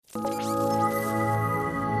Data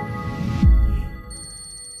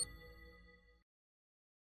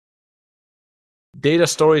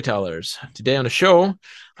storytellers. Today on the show,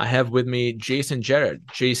 I have with me Jason Jarrett.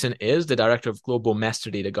 Jason is the Director of Global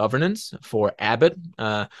Master Data Governance for Abbott,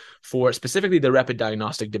 for specifically the Rapid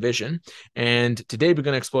Diagnostic Division. And today we're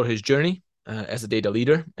going to explore his journey as a data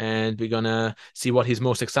leader, and we're going to see what he's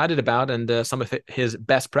most excited about and some of his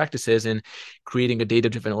best practices in creating a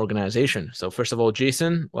data-driven organization. So first of all,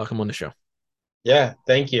 Jason, welcome on the show. Yeah,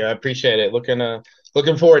 thank you. I appreciate it.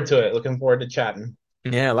 Looking forward to it. Looking forward to chatting.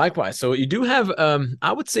 Yeah, likewise. So you do have,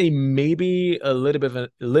 I would say maybe a little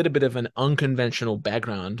bit of an unconventional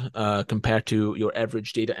background compared to your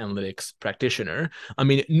average data analytics practitioner. I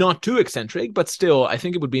mean, not too eccentric, but still, I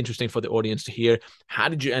think it would be interesting for the audience to hear how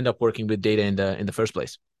did you end up working with data in the first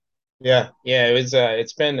place? Yeah.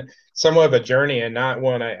 It's been somewhat of a journey and not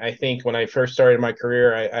one I think when I first started my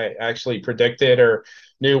career, I actually predicted or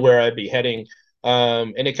knew where I'd be heading.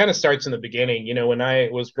 And it kind of starts in the beginning. When I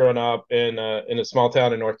was growing up in a small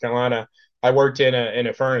town in North Carolina, I worked in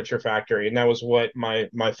a furniture factory, and that was what my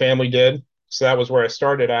family did. So that was where I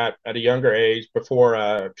started at a younger age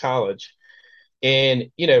before college. And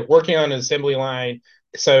working on an assembly line,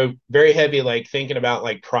 so very heavy, like thinking about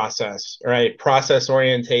like process, right? Process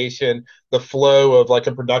orientation, the flow of like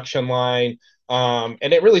a production line.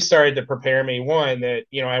 And it really started to prepare me, one, that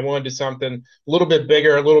I wanted to something a little bit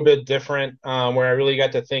bigger, a little bit different, where I really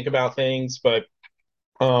got to think about things, but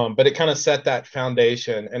it kind of set that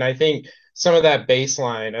foundation. And I think some of that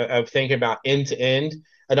baseline of thinking about end to end,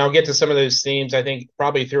 and I'll get to some of those themes, I think,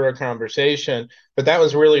 probably through our conversation, but that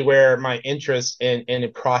was really where my interest in the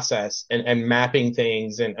process and mapping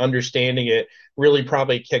things and understanding it really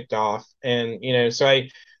probably kicked off. And, so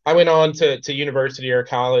I went on to university or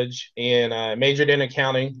college and majored in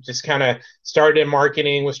accounting, just kind of started in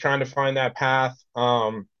marketing, was trying to find that path.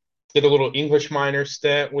 Did a little English minor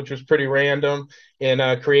stint, which was pretty random in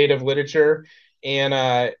creative literature,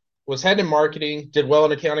 and was head in marketing. Did well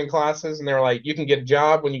in accounting classes, and they were like, "You can get a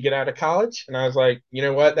job when you get out of college." And I was like, "You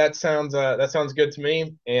know what? That sounds good to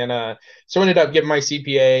me." And so I ended up getting my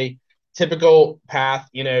CPA. Typical path,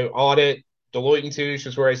 audit. Deloitte and Touche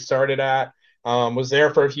is where I started at. Was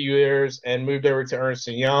there for a few years and moved over to Ernst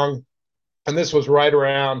and Young, and this was right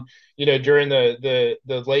around during the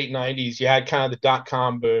late 90s. You had kind of the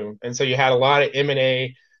dot-com boom, and so you had a lot of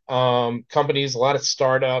M&A companies, a lot of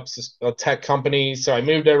startups, tech companies. So I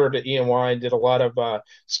moved over to E&Y and did a lot of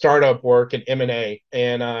startup work in M&A,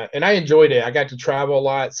 and I enjoyed it. I got to travel a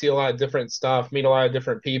lot, see a lot of different stuff, meet a lot of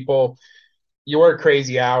different people. You work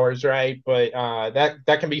crazy hours, right? But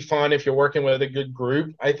that can be fun if you're working with a good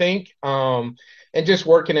group, I think. And just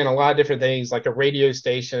working in a lot of different things, like a radio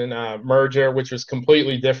station merger, which was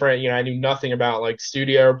completely different. I knew nothing about like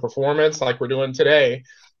studio performance like we're doing today.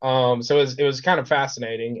 So it was kind of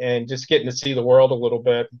fascinating and just getting to see the world a little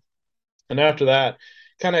bit. And after that,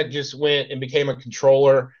 kind of just went and became a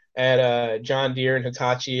controller at John Deere and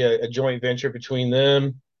Hitachi, a joint venture between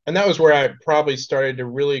them. And that was where I probably started to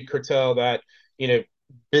really curtail that, you know,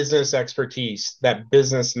 business expertise, that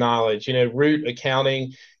business knowledge, root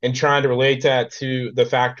accounting, and trying to relate that to the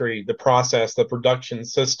factory, the process, the production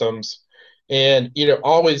systems, and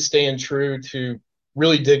always staying true to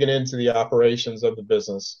really digging into the operations of the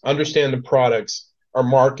business, understand the products, our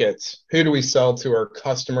markets, who do we sell to, our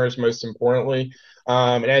customers, most importantly.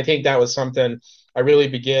 And I think that was something I really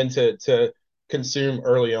began to consume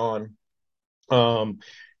early on. Um,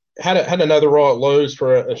 had another role at Lowe's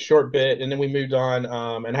for a short bit, and then we moved on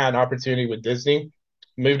and had an opportunity with Disney.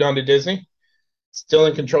 Moved on to Disney, still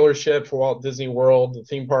in controllership for Walt Disney World, the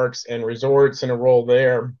theme parks and resorts, and a role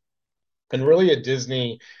there. And really at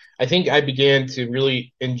Disney, I think I began to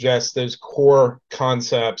really ingest those core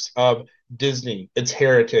concepts of Disney, its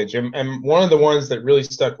heritage. And one of the ones that really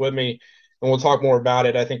stuck with me, and we'll talk more about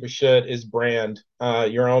it, I think we should, is brand,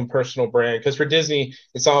 your own personal brand. Because for Disney,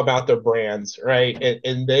 it's all about their brands, right?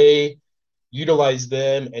 And they utilize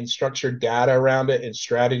them and structure data around it and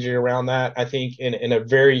strategy around that, I think, in a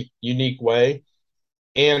very unique way,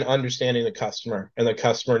 and understanding the customer and the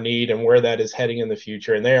customer need and where that is heading in the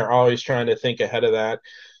future. And they are always trying to think ahead of that.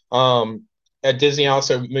 Um, at Disney, I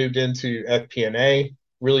also moved into FP&A,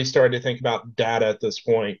 really started to think about data at this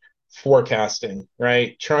point, forecasting,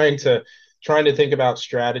 right? Trying to think about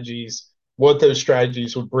strategies, what those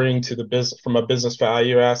strategies would bring to the business from a business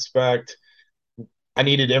value aspect. I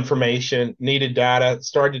needed information, needed data,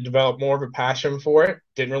 started to develop more of a passion for it.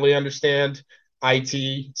 Didn't really understand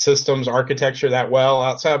IT systems architecture that well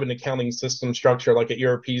outside of an accounting system structure like an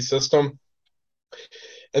ERP system.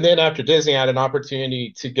 And then after Disney, I had an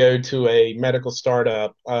opportunity to go to a medical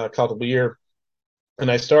startup called Lear,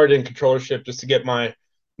 and I started in controllership just to get my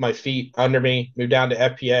feet under me, moved down to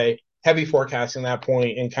FPA, heavy forecasting at that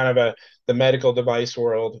point in kind of the medical device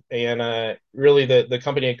world, and really the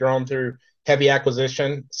company had grown through heavy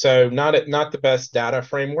acquisition, so not the best data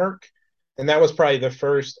framework, and that was probably the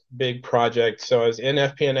first big project. So I was in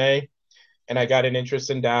FP&A, and I got an interest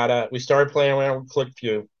in data. We started playing around with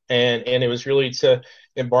ClickView, and it was really to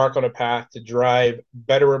embark on a path to drive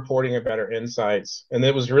better reporting and better insights, and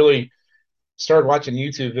it was really started watching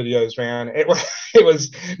YouTube videos, man. It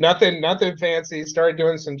was nothing fancy. Started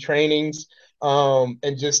doing some trainings,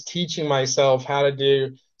 and just teaching myself how to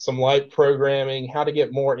do some light programming, how to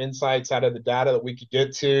get more insights out of the data that we could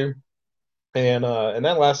get to, and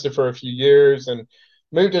that lasted for a few years, and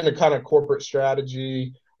moved into kind of corporate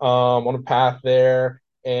strategy, on a path there.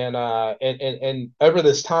 And over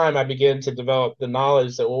this time, I began to develop the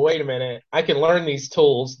knowledge that, well, wait a minute, I can learn these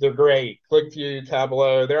tools. They're great. ClickView,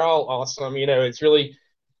 Tableau, they're all awesome. It's really,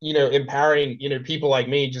 empowering, people like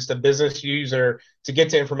me, just a business user, to get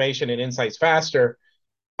to information and insights faster.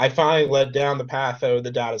 I finally led down the path of the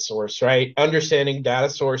data source, right? Understanding data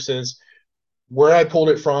sources, where I pulled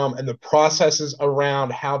it from, and the processes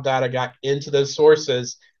around how data got into those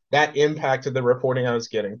sources that impacted the reporting I was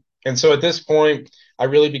getting. And so at this point, I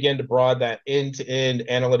really began to broaden that end to end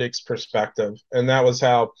analytics perspective. And that was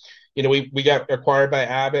how, we got acquired by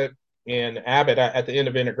Abbott, and Abbott at the end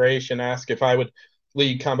of integration asked if I would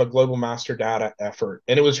lead kind of a global master data effort.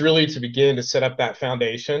 And it was really to begin to set up that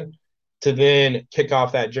foundation to then kick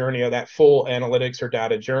off that journey, of that full analytics or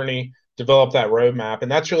data journey, develop that roadmap.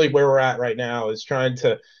 And that's really where we're at right now, is trying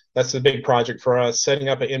to, that's the big project for us, setting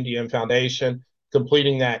up an MDM foundation,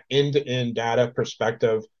 completing that end-to-end data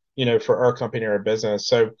perspective, for our company or our business.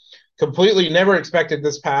 So completely never expected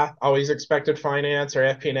this path. Always expected finance or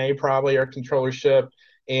FP&A probably, or controllership.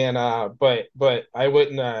 And but I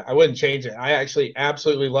wouldn't change it. I actually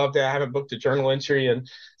absolutely loved it. I haven't booked a journal entry in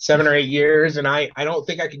 7 or 8 years, and I don't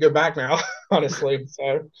think I could go back now, honestly.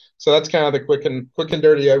 So that's kind of the quick and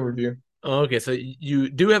dirty overview. Okay, so you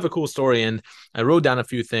do have a cool story, and I wrote down a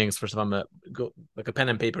few things. First of all, like a pen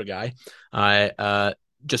and paper guy. I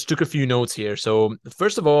just took a few notes here. So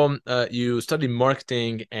first of all, you studied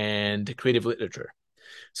marketing and creative literature.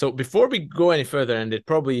 So before we go any further, and it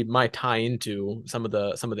probably might tie into some of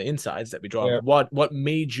the insights that we draw, Yeah. what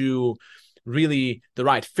made you really the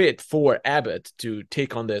right fit for Abbott to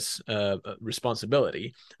take on this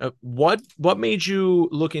responsibility? What made you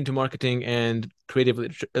look into marketing and creative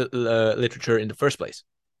literature in the first place?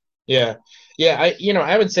 Yeah. Yeah.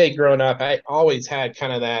 I would say growing up, I always had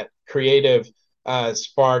kind of that creative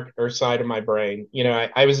spark or side of my brain.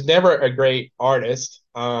 I was never a great artist.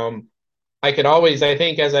 I could always, I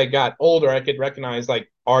think as I got older, I could recognize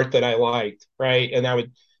like art that I liked, right? And I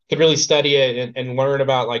could really study it and learn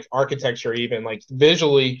about like architecture, even like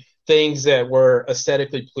visually things that were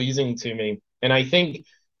aesthetically pleasing to me. And I think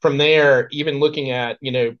from there, even looking at,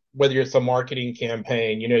 whether it's a marketing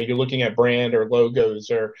campaign, you're looking at brand or logos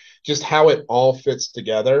or just how it all fits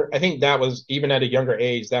together. I think that was, even at a younger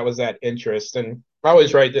age, that was that interest. And I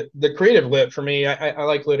was right. The creative lit for me, I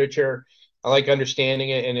like literature. I like understanding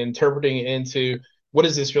it and interpreting it into, what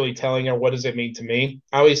is this really telling, or what does it mean to me?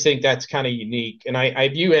 I always think that's kind of unique. And I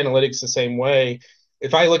view analytics the same way.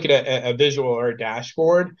 If I look at a visual or a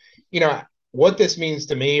dashboard, what this means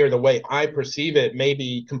to me or the way I perceive it may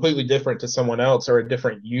be completely different to someone else or a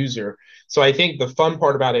different user. So I think the fun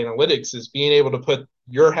part about analytics is being able to put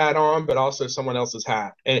your hat on, but also someone else's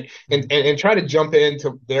hat, and try to jump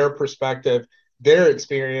into their perspective, their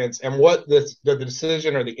experience, and what the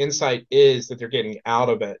decision or the insight is that they're getting out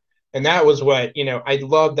of it. And that was what, I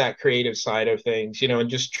love that creative side of things, and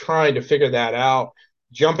just trying to figure that out,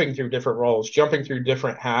 jumping through different roles, jumping through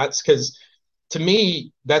different hats. Because to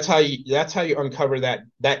me, that's how you uncover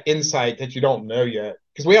that insight that you don't know yet.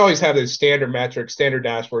 Because we always have those standard metrics, standard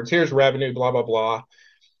dashboards. Here's revenue, blah, blah, blah.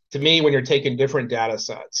 To me, when you're taking different data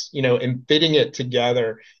sets, and fitting it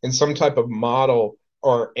together in some type of model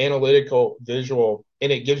or analytical visual,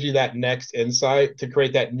 and it gives you that next insight to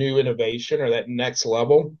create that new innovation or that next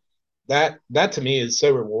level, that to me is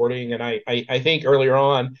so rewarding. And I think earlier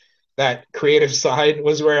on, that creative side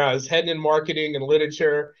was where I was heading in marketing and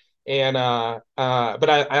literature. And but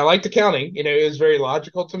I liked accounting. It was very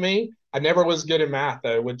logical to me. I never was good in math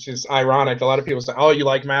though, which is ironic. A lot of people say, "Oh, you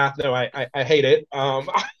like math?" No, I hate it.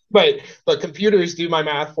 But computers do my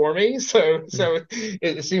math for me. So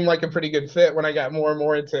it seemed like a pretty good fit when I got more and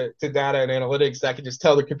more into data and analytics. I could just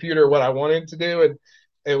tell the computer what I wanted to do, and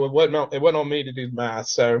it wasn't on me to do the math.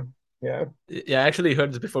 So Yeah. Yeah, I actually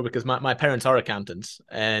heard this before because my parents are accountants,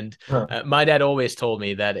 and Huh. my dad always told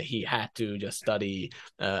me that he had to just study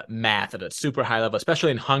math at a super high level,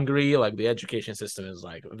 especially in Hungary. Like the education system is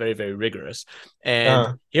like very, very rigorous. And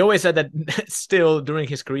Uh, he always said that still during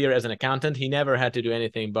his career as an accountant, he never had to do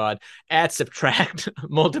anything but add, subtract, yes,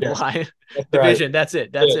 multiply, that's right. division. That's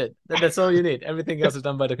it. That's Yeah. it. That's all you need. Everything else is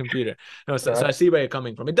done by the computer. No, so I Right. see where you're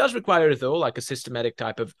coming from. It does require, though, like a systematic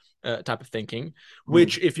type of thinking,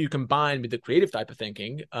 which, Mm. if you combine with the creative type of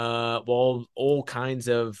thinking, well, all kinds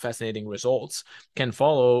of fascinating results can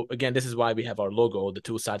follow. Again, this is why we have our logo, the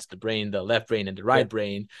two sides of the brain, the left brain and the Yeah. right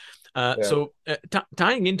brain. Yeah.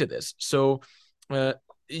 Tying into this, so uh,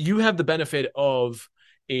 you have the benefit of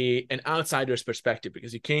an outsider's perspective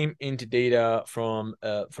because you came into data from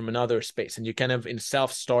another space, and you kind of in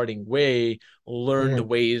self-starting way learn the Mm.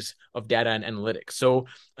 ways of data and analytics. So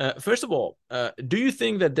first of all, do you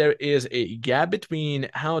think that there is a gap between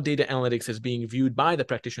how data analytics is being viewed by the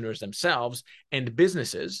practitioners themselves and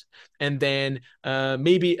businesses? And then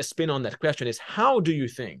maybe a spin on that question is, how do you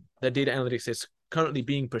think that data analytics is currently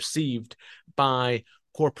being perceived by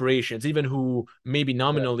corporations, even who maybe Yeah.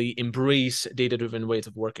 nominally embrace data-driven ways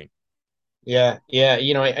of working? Yeah, yeah.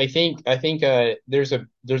 I think there's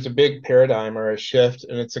a big paradigm or a shift,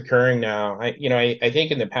 and it's occurring now. I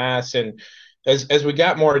think in the past, and as we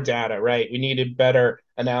got more data, right, we needed better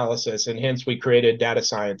analysis, and hence we created data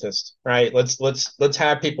scientists, right? Let's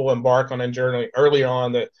have people embark on a journey early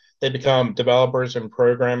on that they become developers and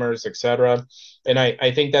programmers, et cetera. And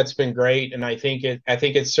I think that's been great, and I think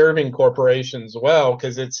it's serving corporations well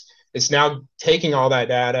because it's now taking all that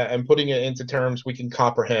data and putting it into terms we can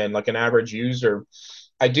comprehend, like an average user.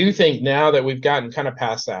 I do think now that we've gotten kind of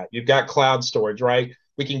past that, you've got cloud storage, right?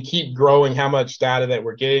 We can keep growing how much data that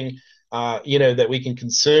we're getting, that we can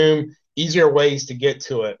consume, easier ways to get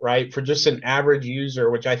to it, right? For just an average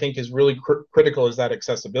user, which I think is really critical, is that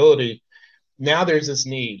accessibility. Now there's this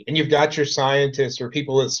need, and you've got your scientists or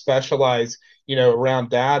people that specialize, around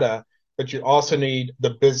data, but you also need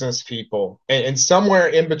the business people, and somewhere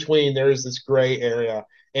in between there is this gray area,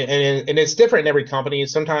 and it's different in every company.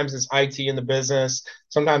 Sometimes it's IT in the business,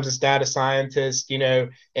 sometimes it's data scientists,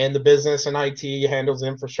 and the business and IT handles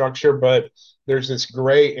infrastructure, but there's this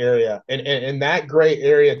gray area, and that gray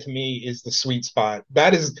area to me is the sweet spot.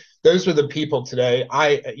 Those are the people today.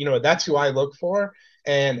 That's who I look for,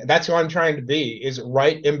 and that's who I'm trying to be, is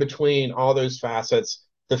right in between all those facets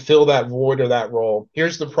to fill that void or that role.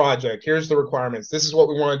 Here's the project. Here's the requirements. This is what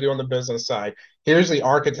we want to do on the business side. Here's the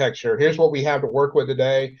architecture. Here's what we have to work with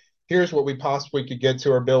today. Here's what we possibly could get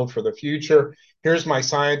to or build for the future. Here's my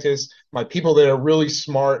scientists, my people that are really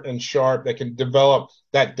smart and sharp that can develop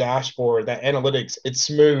that dashboard, that analytics. It's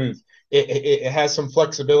smooth. It has some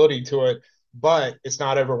flexibility to it, but it's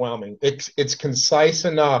not overwhelming. It's concise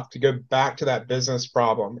enough to go back to that business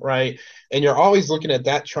problem, right? And you're always looking at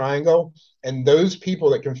that triangle, and those people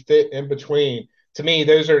that can fit in between. To me,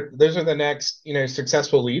 those are the next,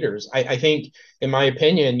 successful leaders. I think, in my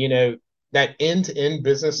opinion, that end-to-end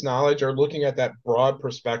business knowledge or looking at that broad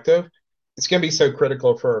perspective, it's going to be so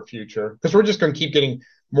critical for our future because we're just going to keep getting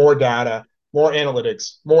more data, more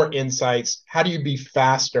analytics, more insights. How do you be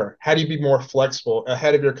faster? How do you be more flexible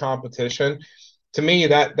ahead of your competition? To me,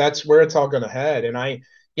 that's where it's all going to head. And I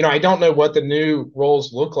don't know what the new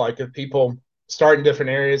roles look like if people start in different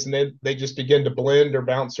areas and then they just begin to blend or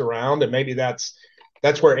bounce around. And maybe that's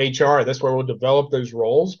where that's where we'll develop those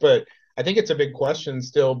roles. But I think it's a big question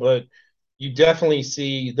still. But you definitely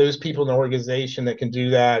see those people in the organization that can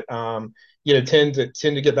do that. Tend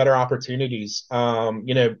to get better opportunities.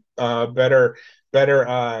 Better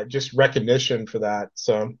just recognition for that.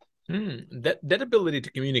 So That ability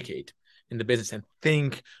to communicate in the business and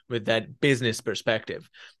think with that business perspective.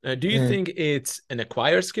 Do you mm, think it's an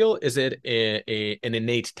acquired skill? Is it an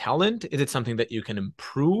innate talent? Is it something that you can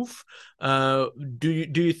improve? Do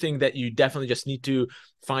you think that you definitely just need to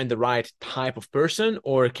find the right type of person,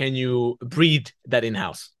 or can you breed that in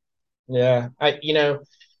house? yeah, I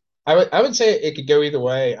would say it could go either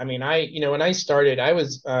way. I mean, when I started, I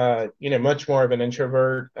was, much more of an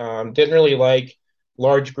introvert. Didn't really like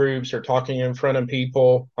large groups or talking in front of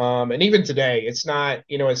people. And even today, it's not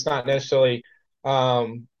necessarily,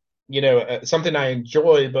 something I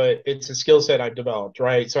enjoy, but it's a skill set I've developed,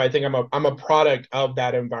 right? So I think I'm a product of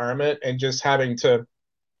that environment and just having to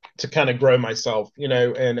kind of grow myself,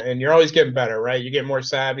 and you're always getting better, right? You get more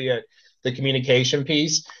savvy at the communication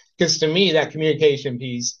piece. Because to me, that communication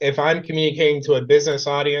piece, if I'm communicating to a business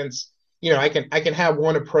audience, I can have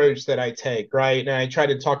one approach that I take, right? And I try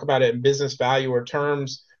to talk about it in business value or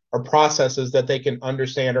terms or processes that they can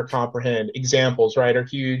understand or comprehend. Examples, right, are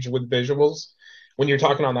huge with visuals. when you're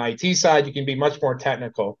talking on the IT side, you can be much more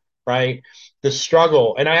technical, right? The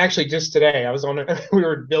struggle. And I actually just today, I was on, we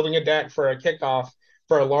were building a deck for a kickoff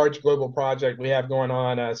for a large global project we have going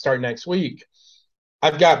on start next week.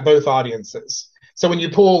 I've got both audiences. So when you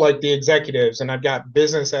pull like the executives and I've got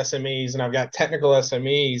business SMEs and I've got technical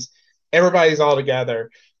SMEs, everybody's all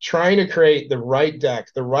together trying to create the right deck,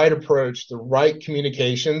 the right approach, the right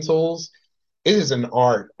communication tools. It is an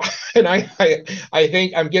art. And I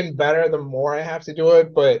think I'm getting better the more I have to do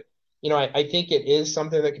it. But, I think it is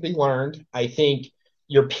something that can be learned. I think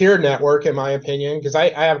your peer network, in my opinion, because I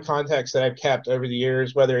have contacts that I've kept over the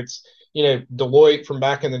years, whether it's, Deloitte from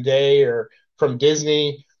back in the day or from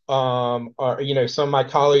Disney, or some of my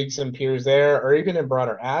colleagues and peers there, or even in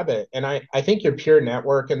broader Abbott. And I think your peer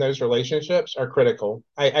network and those relationships are critical.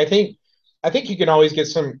 I think you can always get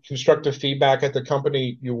some constructive feedback at the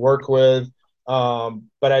company you work with,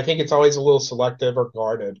 but I think it's always a little selective or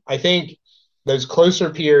guarded. I think those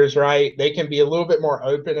closer peers, right? They can be a little bit more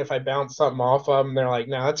open if I bounce something off of them. They're like,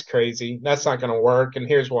 no, that's crazy. That's not going to work. And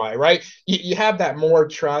here's why, right? You have that more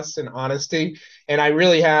trust and honesty. And I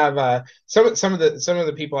really have some of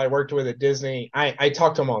the people I worked with at Disney. I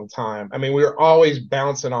talk to them all the time. I mean, we were always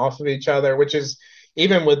bouncing off of each other, which is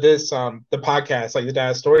even with this the podcast, like the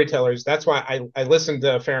data storytellers. That's why I listen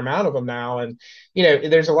to a fair amount of them now. And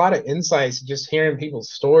there's a lot of insights just hearing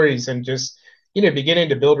people's stories and just beginning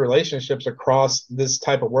to build relationships across this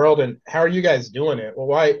type of world. And how are you guys doing it? Well,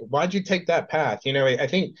 why'd you take that path? I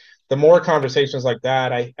think the more conversations like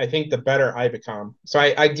that, I think the better I become. So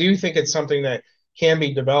I do think it's something that can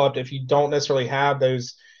be developed if you don't necessarily have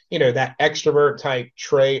those, that extrovert type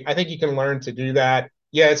trait. I think you can learn to do that.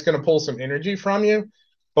 Yeah, it's going to pull some energy from you,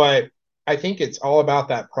 but I think it's all about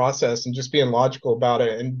that process and just being logical about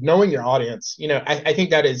it and knowing your audience. I think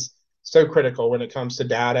that is so critical when it comes to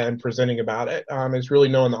data and presenting about it, is really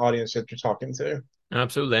knowing the audience that you're talking to.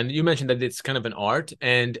 Absolutely. And you mentioned that it's kind of an art,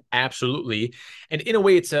 and absolutely. And in a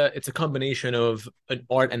way, it's a combination of an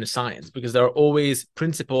art and a science, because there are always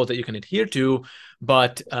principles that you can adhere to,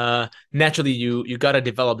 but naturally you got to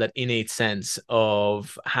develop that innate sense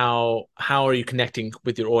of how are you connecting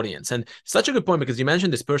with your audience. And such a good point, because you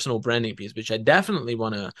mentioned this personal branding piece, which I definitely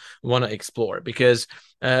wanna explore, because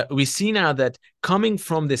we see now that coming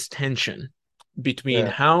from this tension between Yeah.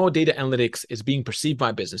 how data analytics is being perceived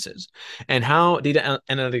by businesses and how data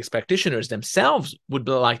analytics practitioners themselves would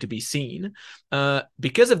like to be seen.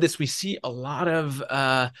 Because of this, we see a lot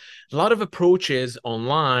of approaches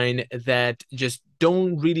online that just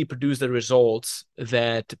don't really produce the results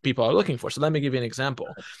that people are looking for. So let me give you an example.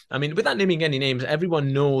 I mean, without naming any names,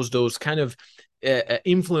 everyone knows those kind of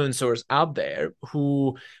influencers out there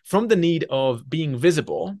who, from the need of being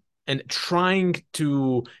visible and trying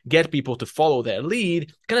to get people to follow their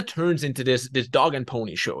lead, kind of turns into this dog and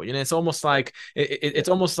pony show. It's almost like it's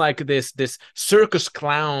almost like this circus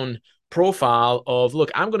clown profile of,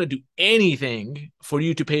 look, I'm going to do anything for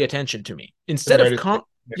you to pay attention to me, instead of Notice.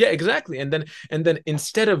 yeah, exactly. And then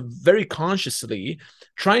instead of very consciously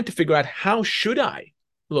trying to figure out, how should I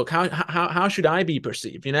look, how should I be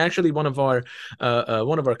perceived? Actually, one of our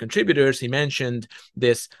contributors, he mentioned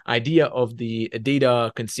this idea of the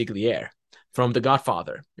data consigliere from The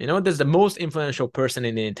Godfather. That's the most influential person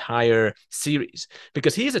in the entire series,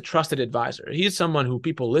 because he's a trusted advisor. He's someone who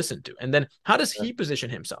people listen to. And then how does he position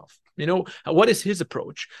himself? What is his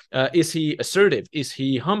approach? Is he assertive? Is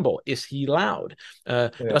he humble? Is he loud?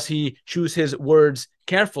 Yeah. Does he choose his words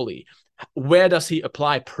carefully? Where does he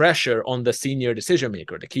apply pressure on the senior decision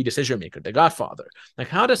maker, the key decision maker, the godfather? Like,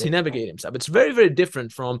 how does he navigate himself? It's very, very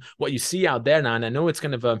different from what you see out there now. And I know it's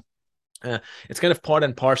kind of part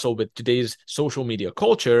and parcel with today's social media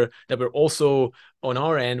culture, that we're also on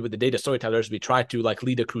our end with the data storytellers, we try to like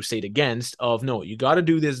lead a crusade against, of, no, you got to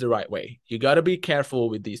do this the right way. You got to be careful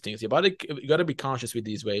with these things. You got to be conscious with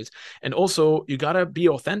these ways. And also you got to be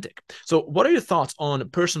authentic. So what are your thoughts on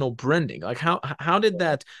personal branding? Like, how did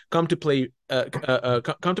that come to play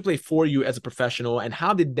for you as a professional, and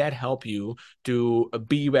how did that help you to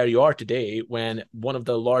be where you are today, when one of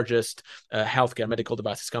the largest healthcare medical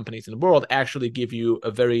devices companies in the world actually give you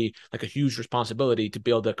a huge responsibility to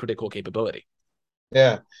build a critical capability?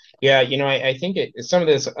 Yeah. Yeah. I think some of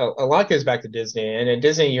this, a lot goes back to Disney. And at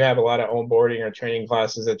Disney, you have a lot of onboarding or training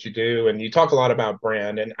classes that you do, and you talk a lot about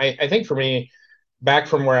brand. And I think for me, back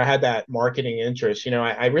from where I had that marketing interest,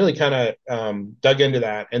 I really kind of dug into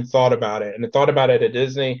that and thought about it, and thought about it at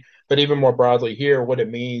Disney, but even more broadly here, what it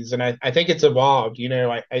means. And I think it's evolved.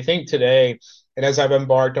 I think today, and as I've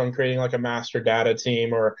embarked on creating like a master data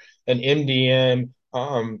team or an MDM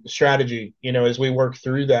strategy, as we work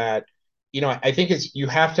through that, I think you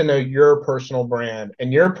have to know your personal brand,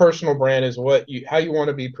 and your personal brand is how you want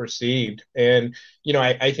to be perceived. And,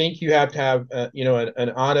 I think you have to have, an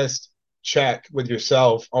honest check with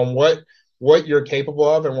yourself on what you're capable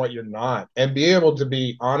of and what you're not, and be able to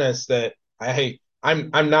be honest that, hey, I'm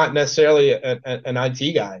not necessarily an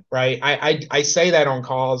IT guy, right? I say that on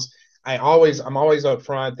calls. I'm always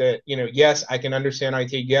upfront that, yes, I can understand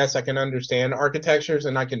IT. Yes, I can understand architectures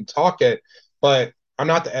and I can talk it, but I'm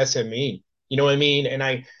not the SME. You know what I mean? And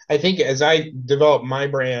I think as I developed my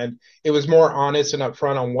brand, it was more honest and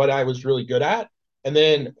upfront on what I was really good at, and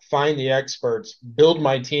then find the experts, build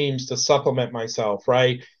my teams to supplement myself,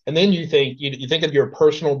 right? And then you think of your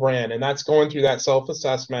personal brand, and that's going through that self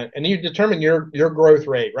assessment, and you determine your growth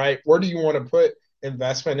rate, right? Where do you want to put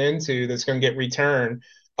investment into that's going to get return,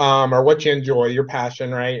 or what you enjoy, your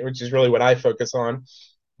passion, right? Which is really what I focus on.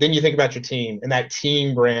 Then you think about your team and that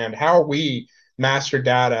team brand. How are we master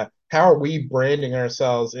data? How are we branding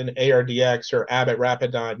ourselves in ARDX or Abbott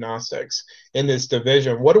Rapid Diagnostics in this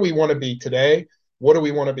division? What do we want to be today? What do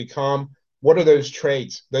we want to become? What are those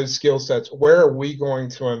traits, those skill sets? Where are we going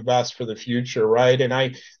to invest for the future, right?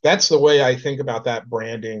 And that's the way I think about that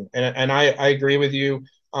branding. And I agree with you.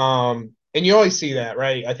 And you always see that,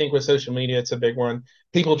 right? I think with social media, it's a big one.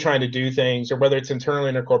 People trying to do things, or whether it's internally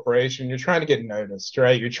in a corporation, you're trying to get noticed,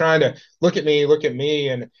 right? You're trying to look at me.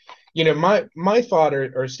 And my thought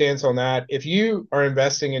or stance on that, if you are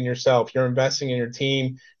investing in yourself, you're investing in your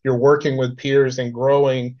team, you're working with peers and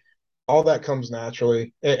growing, all that comes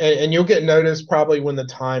naturally, and you'll get noticed probably when the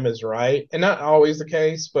time is right, and not always the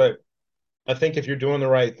case, but I think if you're doing the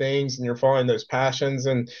right things and you're following those passions,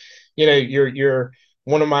 and you're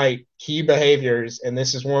one of my key behaviors, and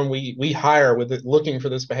this is one we hire with it, looking for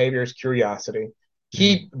this behavior, is curiosity. Mm.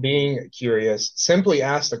 Keep being curious. Simply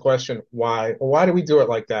ask the question, why? Well, why do we do it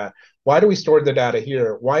like that? Why do we store the data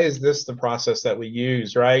here? Why is this the process that we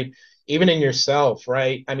use, right? Even in yourself,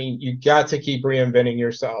 right? I mean, you got to keep reinventing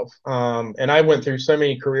yourself. And I went through so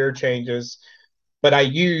many career changes, but I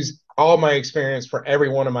use all my experience for every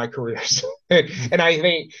one of my careers. And I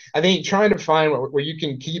think trying to find where you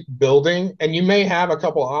can keep building, and you may have a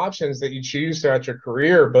couple of options that you choose throughout your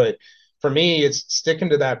career, but for me, it's sticking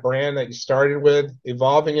to that brand that you started with,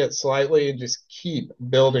 evolving it slightly, and just keep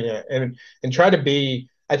building it, and try to be.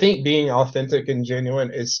 I think being authentic and genuine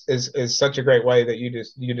is such a great way that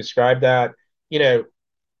you describe that. You know,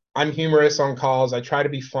 I'm humorous on calls. I try to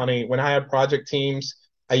be funny. When I have project teams,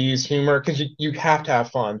 I use humor because you have to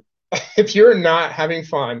have fun. If you're not having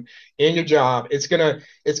fun in your job, it's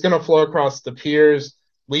gonna flow across the peers,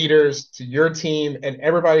 leaders, to your team, and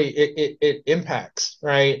everybody it impacts,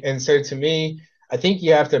 right? And so to me, I think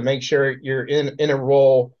you have to make sure you're in a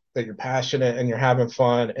role that you're passionate and you're having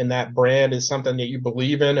fun, and that brand is something that you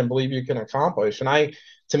believe in and believe you can accomplish. And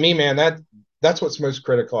to me, man, that's what's most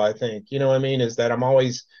critical, I think. You know what I mean? Is that I'm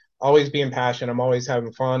always being passionate. I'm always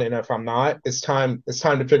having fun. And if I'm not, it's time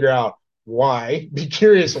to figure out why. Be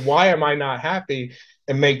curious, why am I not happy?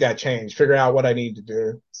 And make that change. Figure out what I need to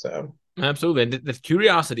do. So Absolutely. And the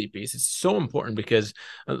curiosity piece is so important because,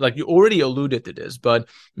 like you already alluded to this, but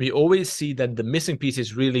we always see that the missing piece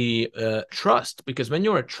is really trust. Because when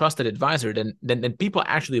you're a trusted advisor, then people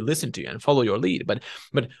actually listen to you and follow your lead. But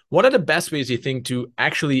what are the best ways you think to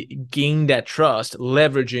actually gain that trust,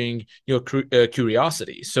 leveraging your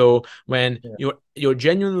curiosity? So when yeah, you're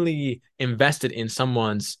genuinely invested in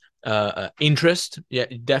someone's interest, yeah,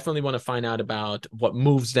 you definitely want to find out about what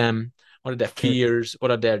moves them, what are their mhm, fears,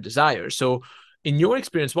 what are their desires. So in your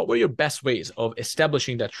experience, what were your best ways of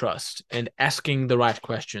establishing that trust and asking the right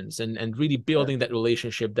questions, and really yeah. building that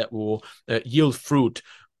relationship that will yield fruit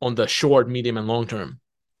on the short, medium, and long term?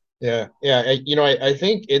 Yeah. I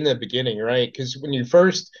think in the beginning, right? Because when you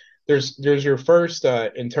first there's your first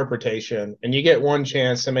interpretation, and you get one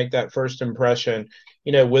chance to make that first impression,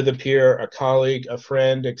 with a peer, a colleague, a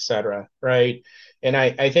friend, etc. Right? And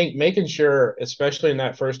I think making sure, especially in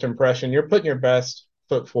that first impression, you're putting your best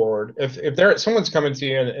foot forward. If someone's coming to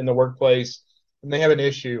you in the workplace and they have an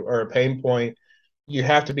issue or a pain point, you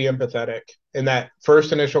have to be empathetic in that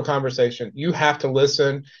first initial conversation. You have to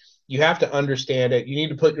listen. You have to understand it. You need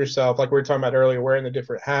to put yourself, like we were talking about earlier, wearing the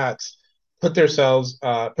different hats. Put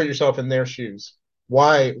yourself in their shoes.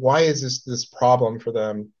 Why is this problem for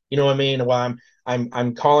them? You know what I mean? Why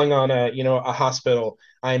I'm calling on a hospital.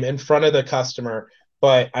 I'm in front of the customer,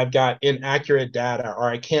 but I've got inaccurate data, or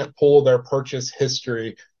I can't pull their purchase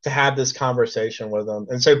history to have this conversation with them.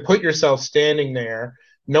 And so put yourself standing there,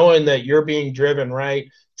 knowing that you're being driven, right,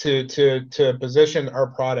 to position our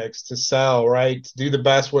products, to sell, right, to do the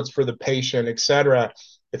best what's for the patient, etc.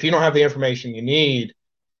 If you don't have the information you need,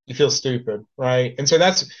 you feel stupid, right? And so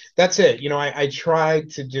that's it. I try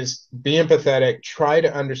to just be empathetic, try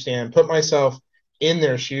to understand, put myself in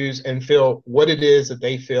their shoes and feel what it is that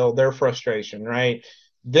they feel, their frustration, right?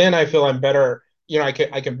 Then I feel I'm better, I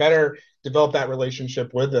can better develop that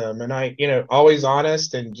relationship with them. And always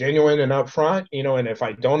honest and genuine and upfront, and if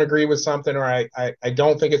I don't agree with something or I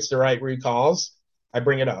don't think it's the right root cause, I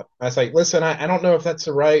bring it up. I say, listen, I don't know if that's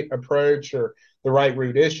the right approach or the right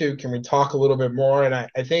root issue. Can we talk a little bit more? And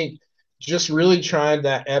I think just really trying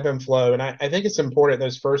that ebb and flow. And I think it's important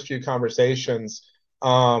those first few conversations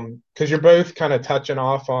because you're both kind of touching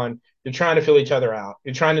off on you're trying to fill each other out.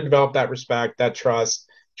 You're trying to develop that respect, that trust,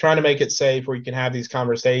 trying to make it safe where you can have these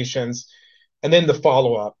conversations. And then the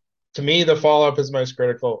follow up. To me, the follow up is most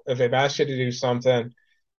critical. If they've asked you to do something,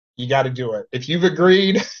 you got to do it. If you've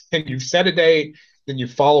agreed and you've set a date, then you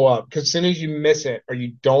follow up. Because as soon as you miss it or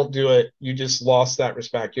you don't do it, you just lost that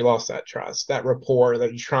respect. You lost that trust, that rapport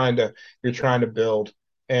that you're trying to build.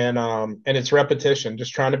 And it's repetition,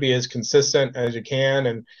 just trying to be as consistent as you can.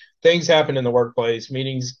 And things happen in the workplace,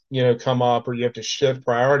 meetings, come up or you have to shift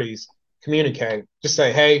priorities, communicate. Just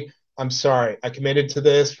say, hey, I'm sorry. I committed to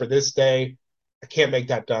this for this day. I can't make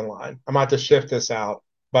that deadline. I'm about to shift this out.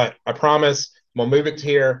 But I promise we'll move it to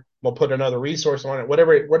here. We'll put another resource on it,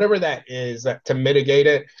 whatever that is that to mitigate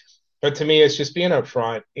it. But to me, it's just being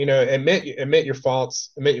upfront. Admit your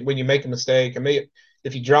faults. Admit when you make a mistake. Admit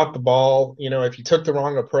if you drop the ball. If you took the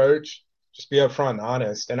wrong approach, just be upfront and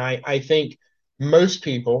honest. And I think most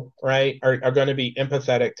people, right, are going to be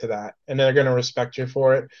empathetic to that, and they're going to respect you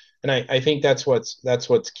for it. And I think that's what's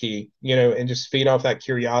key. And just feed off that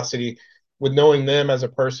curiosity with knowing them as a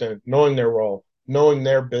person, knowing their role, knowing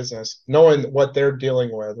their business, knowing what they're dealing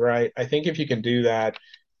with, right? I think if you can do that,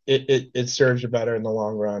 it serves you better in the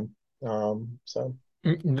long run. So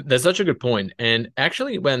That's such a good point. And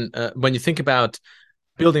actually, when you think about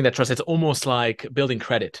building that trust, it's almost like building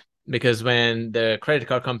credit, because when the credit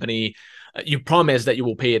card company you promise that you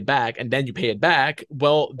will pay it back and then you pay it back,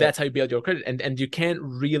 well, yeah, that's how you build your credit, and you can't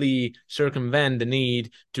really circumvent the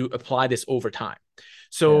need to apply this over time. yeah.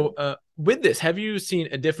 So with this, have you seen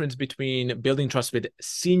a difference between building trust with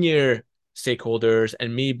senior stakeholders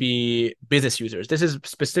and maybe business users? This is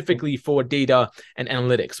specifically for data and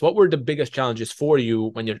analytics. What were the biggest challenges for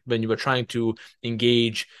you when you were trying to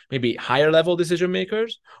engage maybe higher level decision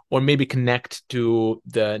makers, or maybe connect to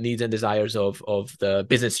the needs and desires of the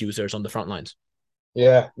business users on the front lines?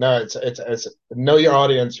 Yeah, no, it's know your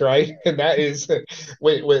audience, right? And that is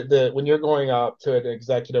when you're going up to an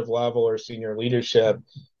executive level or senior leadership,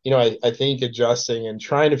 I think adjusting and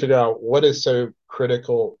trying to figure out what is so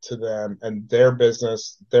critical to them and their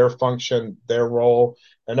business, their function, their role,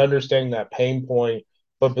 and understanding that pain point,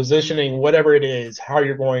 but positioning whatever it is, how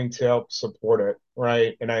you're going to help support it,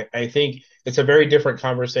 right? And I think it's a very different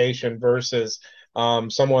conversation versus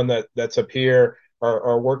someone that's a peer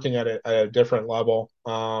are working at a different level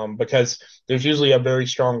because there's usually a very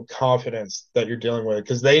strong confidence that you're dealing with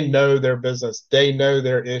because they know their business, they know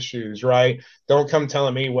their issues, right? Don't come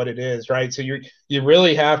telling me what it is, right? So you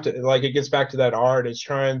really have to, like, it gets back to that art is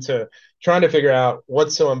trying to figure out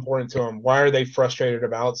what's so important to them. Why are they frustrated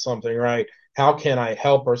about something, right? How can I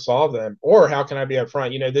help or solve them, or how can I be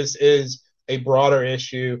upfront? This is a broader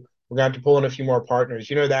issue. We're going to have to pull in a few more partners.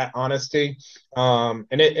 That honesty, and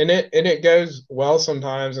it goes well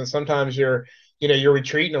sometimes, and sometimes you're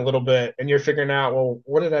retreating a little bit, and you're figuring out, well,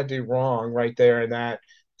 what did I do wrong right there in that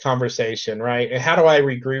conversation, right? And how do I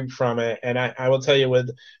regroup from it? And I will tell you, with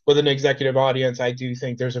an executive audience, I do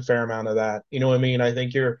think there's a fair amount of that. You know what I mean? I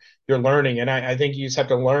think you're learning, and I think you just have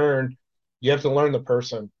to learn. You have to learn the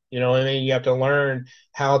person. You know what I mean? You have to learn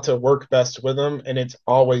how to work best with them, and it's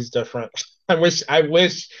always different. I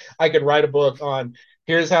wish I could write a book on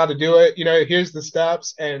here's how to do it. Here's the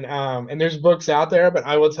steps, and there's books out there. But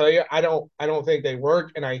I will tell you, I don't think they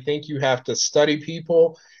work, and I think you have to study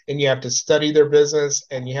people, and you have to study their business,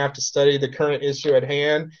 and you have to study the current issue at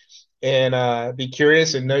hand, and be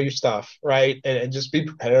curious and know your stuff, right? And just be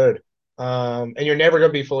prepared. And you're never going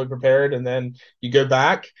to be fully prepared, and then you go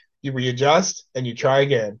back, you readjust, and you try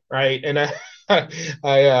again, right? And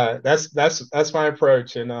that's my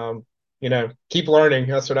approach, and keep learning.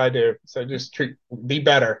 That's what I do. So just be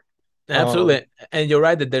better. Um, Absolutely. And you're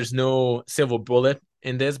right that there's no silver bullet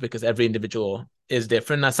in this, because every individual is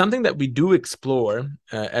different. Now, something that we do explore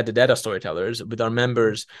at the Data Storytellers with our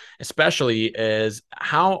members, especially, is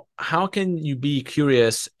how can you be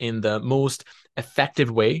curious in the most effective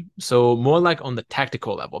way. So more like on the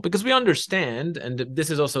tactical level, because we understand, and this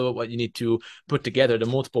is also what you need to put together, the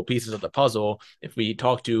multiple pieces of the puzzle. If we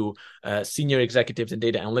talk to senior executives in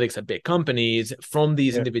data analytics at big companies, from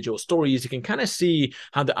these Yeah. individual stories, you can kind of see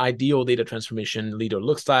how the ideal data transformation leader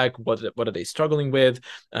looks like. What are they struggling with?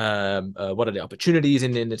 What are the opportunities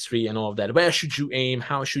in the industry and all of that? Where should you aim?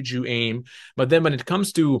 How should you aim? But then when it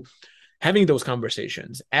comes to having those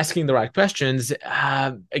conversations, asking the right questions.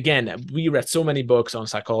 Again, we read so many books on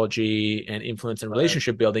psychology and influence and Right.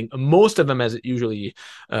 relationship building. Most of them, as it usually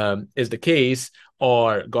is the case,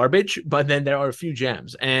 are garbage, but then there are a few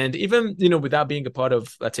gems. And even, without being a part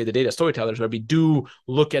of, let's say, the data storytellers, where we do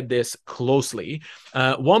look at this closely,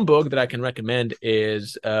 one book that I can recommend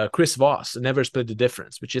is Chris Voss, Never Split the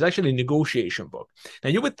Difference, which is actually a negotiation book.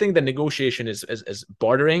 Now, you would think that negotiation is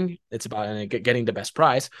bartering. It's about getting the best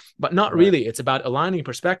price, but not Right. really. It's about aligning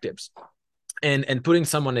perspectives and putting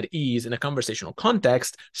someone at ease in a conversational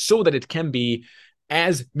context so that it can be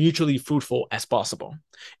as mutually fruitful as possible.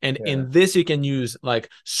 And Yeah. in this, you can use like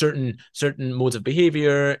certain modes of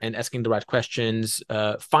behavior and asking the right questions,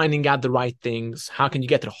 finding out the right things. How can you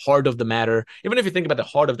get to the heart of the matter? Even if you think about the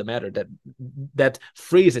heart of the matter, that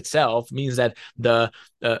phrase itself means that the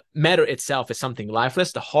matter itself is something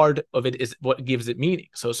lifeless. The heart of it is what gives it meaning.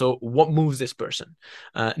 So what moves this person?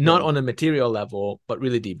 Not Yeah. on a material level, but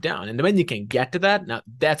really deep down. And when you can get to that, now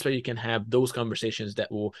that's where you can have those conversations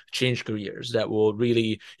that will change careers, that will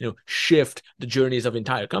really, shift the journeys of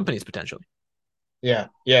entire companies potentially. Yeah,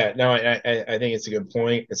 yeah, no, I think it's a good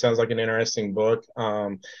point. It sounds like an interesting book.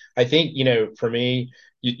 I think, for me,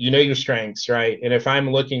 you know your strengths, right? And if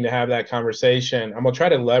I'm looking to have that conversation, I'm gonna try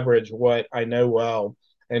to leverage what I know well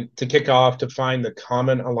and to kick off to find the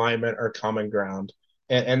common alignment or common ground.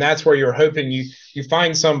 And that's where you're hoping you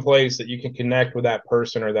find some place that you can connect with that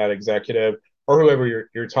person or that executive or whoever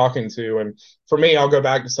you're talking to. And for me, I'll go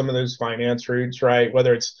back to some of those finance roots, right?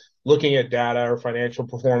 Whether it's looking at data or financial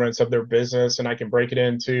performance of their business, and I can break it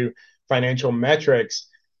into financial metrics.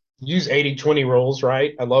 Use 80-20 rules,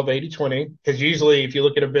 right? I love 80-20 because usually if you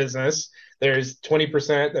look at a business, there's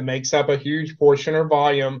 20% that makes up a huge portion or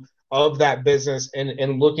volume of that business,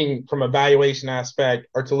 and looking from a valuation aspect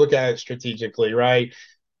or to look at it strategically, right?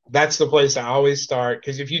 That's the place I always start,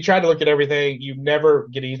 because if you try to look at everything, you never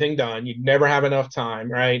get anything done. You never have enough time,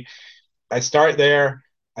 right? I start there.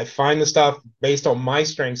 I find the stuff based on my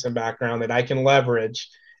strengths and background that I can leverage.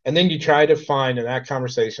 And then you try to find in that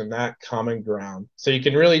conversation that common ground. So you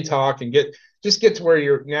can really talk and get to where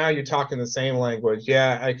you're talking the same language.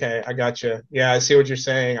 Yeah, okay, I got you. Yeah, I see what you're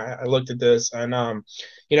saying. I looked at this. And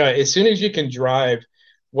as soon as you can drive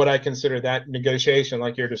what I consider that negotiation,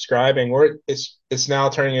 like you're describing, where it's now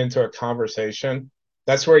turning into a conversation,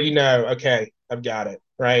 that's where okay, I've got it.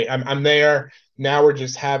 Right. I'm there. Now we're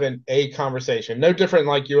just having a conversation. No different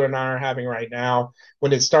like you and I are having right now.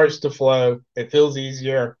 When it starts to flow, it feels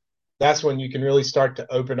easier. That's when you can really start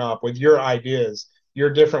to open up with your ideas,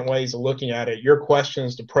 your different ways of looking at it, your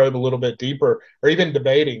questions to probe a little bit deeper, or even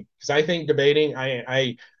debating. Because I think debating,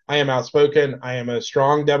 I am outspoken. I am a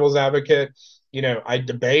strong devil's advocate. I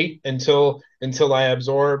debate until I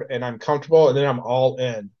absorb and I'm comfortable, and then I'm all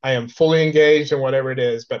in. I am fully engaged in whatever it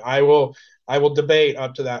is, but I will debate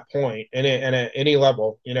up to that point and at any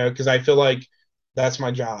level, because I feel like that's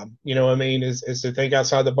my job. You know what I mean? Is to think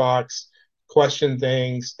outside the box, question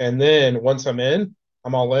things, and then once I'm in,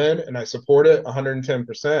 I'm all in and I support it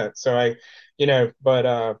 110%. So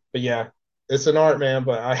but yeah, it's an art, man.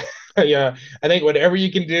 But yeah, I think whatever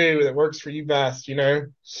you can do that works for you best.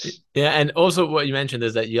 Yeah, and also what you mentioned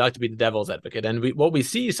is that you like to be the devil's advocate, and what we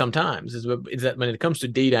see sometimes is that when it comes to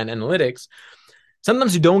data and analytics,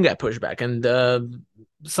 sometimes you don't get pushback, and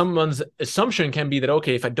someone's assumption can be that,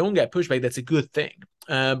 okay, if I don't get pushback, that's a good thing.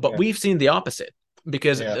 But Yeah, we've seen the opposite,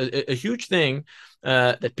 because yeah, a huge thing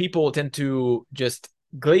that people tend to just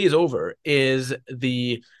glaze over is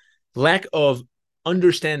the lack of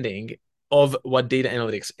understanding of what data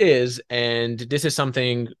analytics is. And this is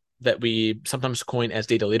something that we sometimes coin as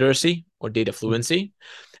data literacy or data fluency.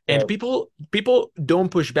 yeah, And people don't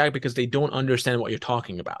push back because they don't understand what you're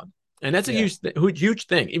talking about. And that's a yeah, huge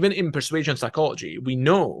thing. Even in persuasion psychology, we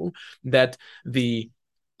know that the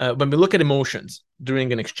when we look at emotions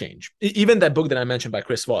during an exchange, even that book that I mentioned by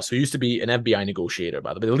Chris Voss, who used to be an FBI negotiator,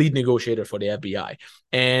 by the way, the lead negotiator for the FBI,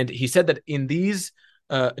 and he said that in these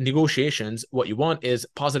negotiations, what you want is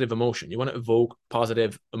positive emotion. You want to evoke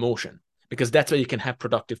positive emotion, because that's where you can have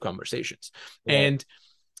productive conversations. yeah, And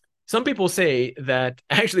some people say that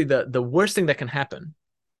actually the worst thing that can happen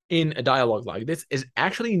in a dialogue like this is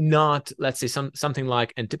actually not, let's say, something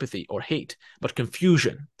like antipathy or hate, but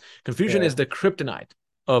confusion. Confusion yeah, is the kryptonite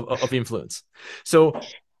of influence. So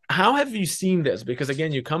how have you seen this? Because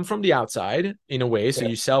again, you come from the outside in a way, so Yeah.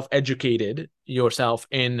 you self-educated yourself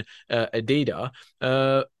in data.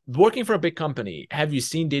 Working for a big company, have you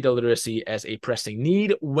seen data literacy as a pressing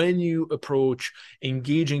need when you approach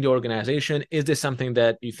engaging the organization? Is this something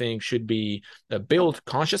that you think should be built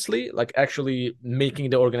consciously, like actually making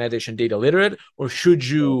the organization data literate, or should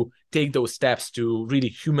you take those steps to really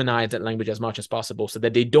humanize that language as much as possible so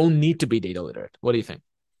that they don't need to be data literate? What do you think?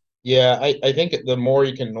 Yeah, I think the more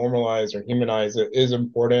you can normalize or humanize it is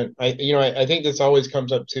important. I think this always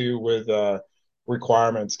comes up too with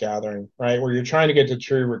requirements gathering, right? Where you're trying to get to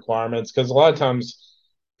true requirements because a lot of times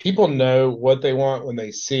people know what they want when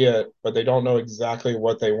they see it, but they don't know exactly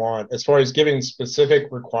what they want as far as giving specific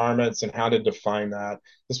requirements and how to define that,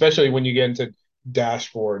 especially when you get into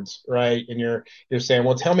dashboards, right? And you're saying,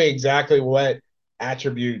 well, tell me exactly what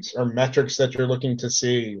attributes or metrics that you're looking to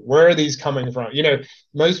see. Where are these coming from?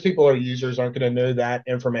 Most people or users aren't going to know that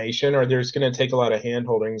information, or there's going to take a lot of hand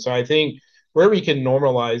holding. So I think where we can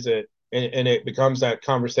normalize it and it becomes that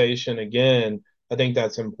conversation again, I think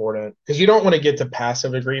that's important because you don't want to get to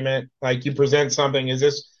passive agreement. Like you present something, is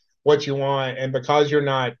this what you want? And because you're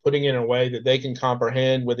not putting it in a way that they can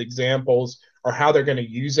comprehend with examples or how they're going to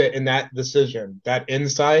use it in that decision, that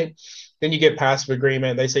insight, then you get passive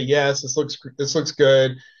agreement. They say, yes, this looks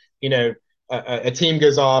good. You know, a team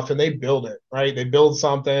goes off and they build it, right? They build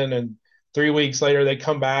something and 3 weeks later they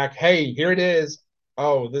come back, hey, here it is.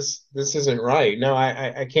 Oh, this isn't right. No,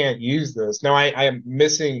 I can't use this. No, I am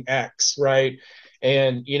missing X, right?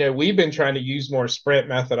 And we've been trying to use more sprint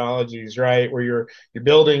methodologies, right? Where you're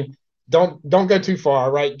building, don't go too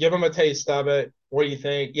far, right? Give them a taste of it. What do you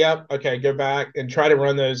think? Yep. Okay, go back and try to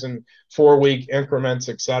run those in 4 week increments,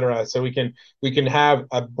 et cetera. So we can have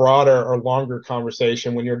a broader or longer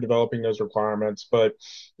conversation when you're developing those requirements. But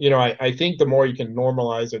I think the more you can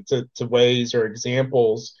normalize it to ways or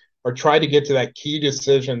examples or try to get to that key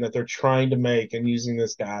decision that they're trying to make and using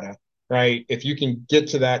this data, right? If you can get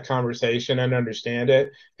to that conversation and understand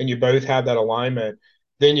it, and you both have that alignment,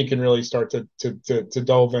 then you can really start to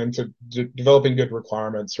delve into developing good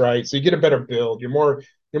requirements, right? So you get a better build. You're more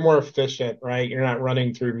efficient, right? You're not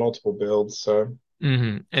running through multiple builds. So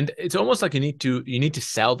And it's almost like you need to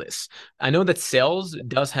sell this. I know that sales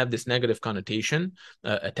does have this negative connotation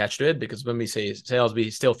attached to it because when we say sales,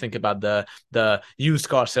 we still think about the used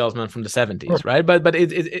car salesman from the 70s, right? But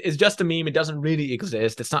it's just a meme. It doesn't really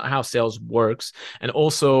exist. It's not how sales works. And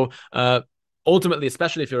also, ultimately,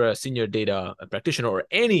 especially if you're a senior data practitioner or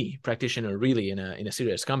any practitioner really in a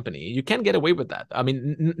serious company, you can get away with that. I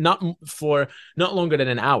mean, not longer than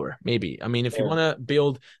an hour, maybe. I mean, if you yeah, want to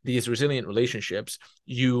build these resilient relationships,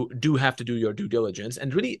 you do have to do your due diligence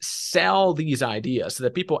and really sell these ideas so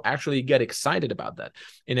that people actually get excited about that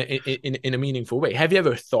in a meaningful way. Have you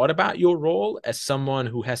ever thought about your role as someone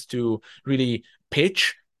who has to really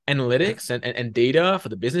pitch analytics and data for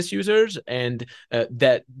the business users, and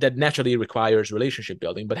that naturally requires relationship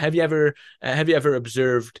building? But have you ever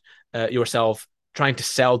observed yourself trying to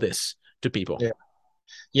sell this to people? yeah.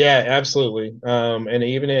 Yeah, absolutely. And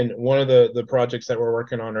even in one of the projects that we're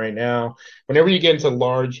working on right now, whenever you get into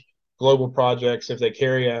large global projects, if they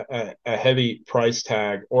carry a heavy price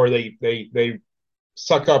tag or they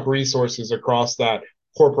suck up resources across that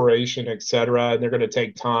corporation, et cetera, and they're going to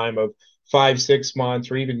take time of 5, 6 months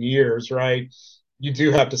or even years, right? You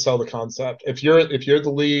do have to sell the concept. If you're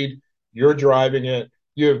the lead, you're driving it.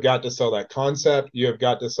 You have got to sell that concept. You have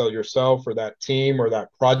got to sell yourself or that team or that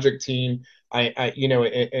project team. And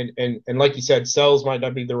like you said, sales might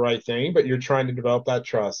not be the right thing, but you're trying to develop that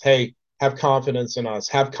trust. Hey, have confidence in us.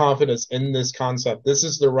 Have confidence in this concept. This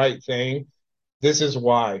is the right thing. This is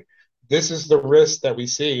why. This is the risk that we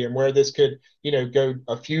see and where this could, go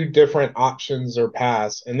a few different options or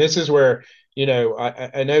paths. And this is where,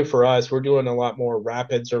 I know for us, we're doing a lot more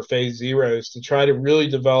rapids or phase zeros to try to really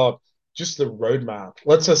develop just the roadmap.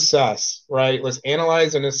 Let's assess, right? Let's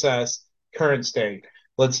analyze and assess current state.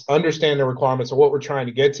 Let's understand the requirements of what we're trying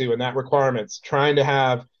to get to. And that requirements trying to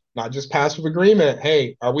have not just passive agreement.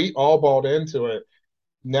 Hey, are we all bought into it?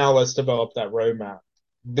 Now let's develop that roadmap.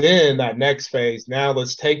 Then that next phase, now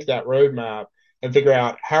let's take that roadmap and figure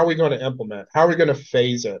out how are we going to implement, how are we going to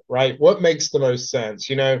phase it, right? What makes the most sense?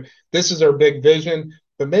 This is our big vision,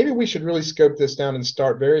 but maybe we should really scope this down and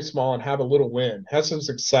start very small and have a little win, have some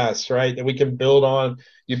success, right? That we can build on.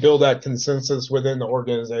 You build that consensus within the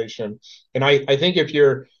organization. And I think if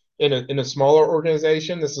you're in a smaller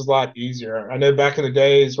organization, this is a lot easier. I know back in the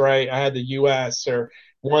days, right? I had the US or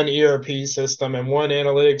one ERP system and one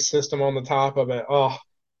analytics system on the top of it. Oh,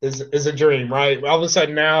 is a dream, right? All of a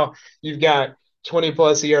sudden now you've got 20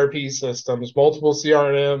 plus ERP systems, multiple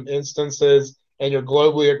CRM instances, and you're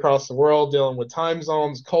globally across the world dealing with time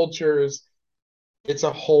zones, cultures. It's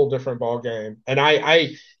a whole different ball game. And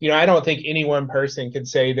I don't think any one person can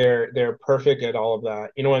say they're perfect at all of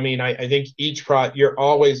that. You know what I mean? I think each you're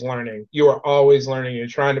always learning. You are always learning. You're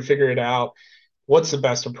trying to figure it out. What's the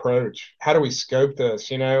best approach? How do we scope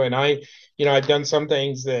this? And I've done some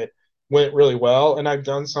things that went really well, and I've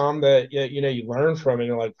done some that you learn from, and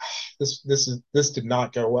you're like, this did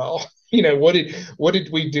not go well. What did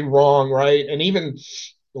we do wrong, right? And even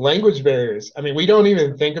language barriers. I mean, we don't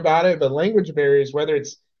even think about it, but language barriers, whether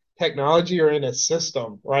it's technology or in a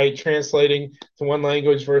system, right? Translating to one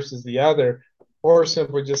language versus the other, or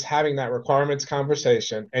simply just having that requirements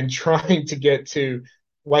conversation and trying to get to,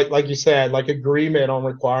 like you said, like agreement on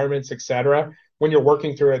requirements, etc. When you're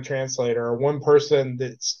working through a translator or one person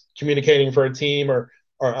that's communicating for a team or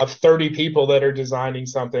of 30 people that are designing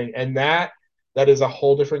something, and that is a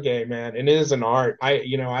whole different game, man. And it is an art.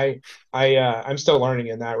 I'm still learning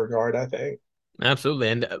in that regard, I think. Absolutely.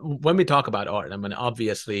 And when we talk about art, I mean,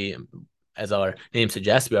 obviously, as our name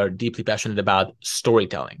suggests, we are deeply passionate about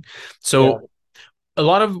storytelling. Yeah. So a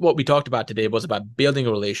lot of what we talked about today was about building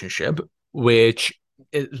a relationship, which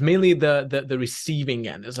is mainly the receiving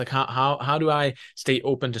end. It's like how do I stay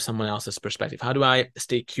open to someone else's perspective? How do I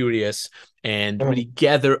stay curious and really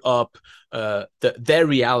gather up their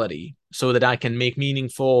reality so that I can make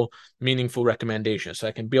meaningful recommendations, so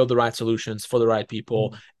I can build the right solutions for the right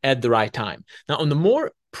people at the right time. Now, on the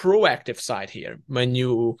more proactive side here, when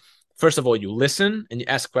you first of all you listen and you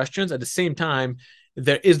ask questions, at the same time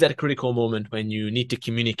there is that critical moment when you need to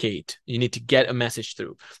communicate, you need to get a message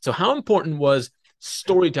through. So how important was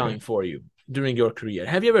storytelling for you during your career?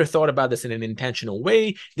 Have you ever thought about this in an intentional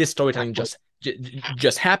way? This storytelling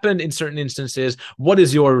just happened in certain instances? What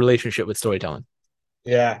is your relationship with storytelling?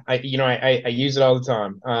 Yeah, I use it all the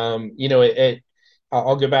time.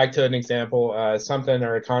 I'll go back to an example, something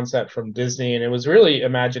or a concept from Disney, and it was really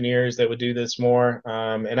Imagineers that would do this more.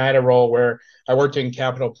 And I had a role where I worked in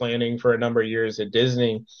capital planning for a number of years at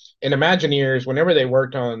Disney. And Imagineers, whenever they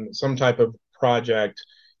worked on some type of project,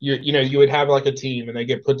 you would have like a team, and they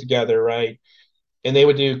get put together, right? And they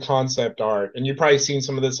would do concept art. And you've probably seen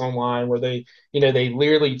some of this online where they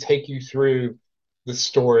literally take you through the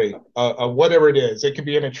story of whatever it is. It could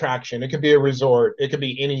be an attraction, it could be a resort, it could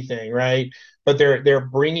be anything, right? But they're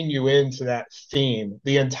bringing you into that theme,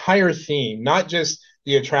 the entire theme, not just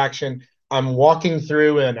the attraction. I'm walking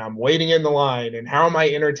through and I'm waiting in the line, and how am I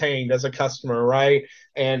entertained as a customer, right?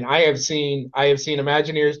 And I have seen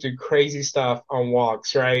Imagineers do crazy stuff on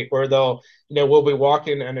walks, right? Where we'll be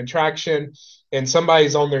walking an attraction and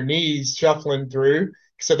somebody's on their knees shuffling through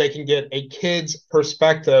so they can get a kid's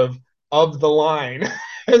perspective of the line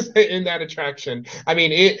in that attraction. I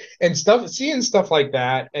mean, seeing stuff like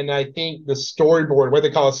that. And I think the storyboard, what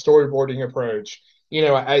they call a storyboarding approach,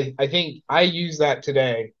 I think I use that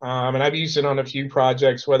today. And I've used it on a few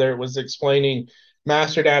projects, whether it was explaining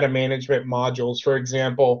master data management modules. For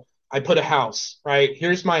example, I put a house, right?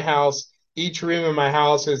 Here's my house. Each room in my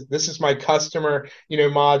house this is my customer,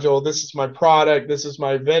 module. This is my product. This is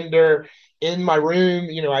my vendor. In my room,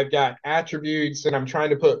 I've got attributes, and I'm trying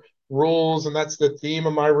to put rules, and that's the theme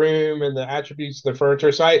of my room and the attributes of the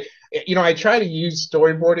furniture. So I try to use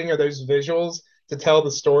storyboarding or those visuals to tell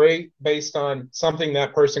the story based on something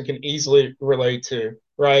that person can easily relate to,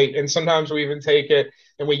 right? And sometimes we even take it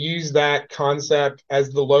and we use that concept as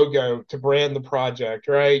the logo to brand the project,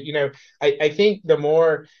 right? I think the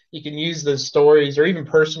more you can use those stories or even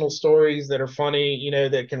personal stories that are funny,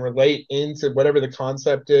 that can relate into whatever the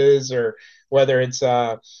concept is, or whether it's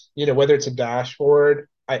whether it's a dashboard.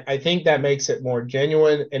 I think that makes it more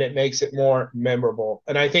genuine, and it makes it more memorable.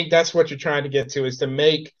 And I think that's what you're trying to get to, is to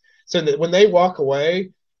make so that when they walk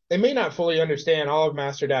away, they may not fully understand all of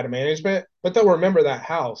master data management, but they'll remember that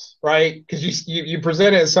house, right? Because you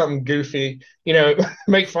present it as something goofy,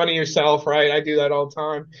 make fun of yourself, right? I do that all the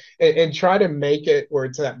time, and try to make it where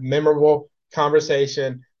it's that memorable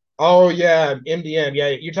conversation. Oh yeah, MDM. Yeah,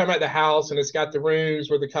 you're talking about the house, and it's got the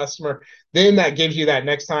rooms where the customer. Then that gives you that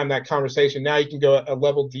next time that conversation. Now you can go a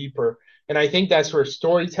level deeper, and I think that's where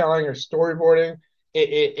storytelling or storyboarding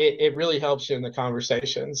it really helps you in the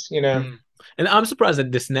conversations. Mm. And I'm surprised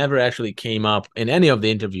that this never actually came up in any of the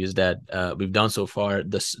interviews that we've done so far.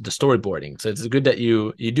 The storyboarding. So it's good that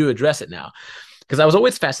you do address it now. because I was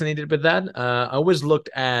always fascinated with that. I always looked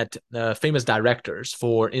at famous directors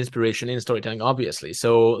for inspiration in storytelling, obviously.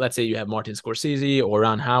 So let's say you have Martin Scorsese or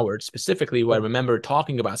Ron Howard, specifically, who I remember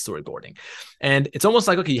talking about storyboarding. And it's almost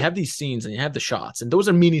like, okay, you have these scenes and you have the shots, and those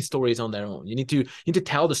are mini stories on their own. You need to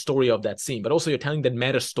tell the story of that scene, but also you're telling that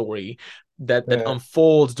meta story that Yeah,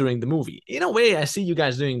 unfolds during the movie. In a way, I see you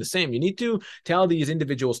guys doing the same. You need to tell these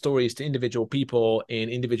individual stories to individual people in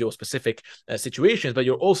individual specific situations, but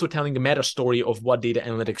you're also telling a meta story of what data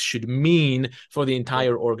analytics should mean for the yeah,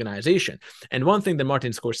 entire organization. And one thing that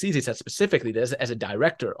Martin Scorsese said specifically, as a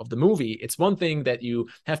director of the movie, it's one thing that you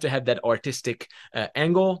have to have that artistic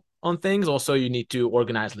angle on things. Also, you need to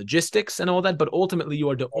organize logistics and all that, but ultimately you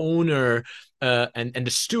are the owner and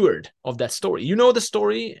the steward of that story. You know the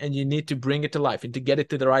story, and you need to bring it to life and to get it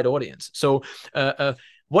to the right audience. So,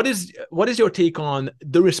 what is your take on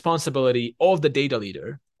the responsibility of the data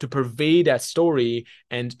leader to purvey that story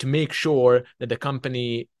and to make sure that the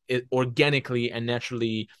company organically and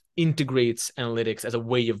naturally integrates analytics as a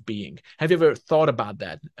way of being? Have you ever thought about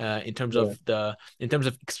that yeah. in terms of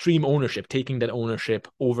extreme ownership, taking that ownership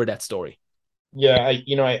over that story? Yeah,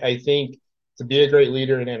 I think to be a great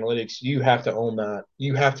leader in analytics, you have to own that.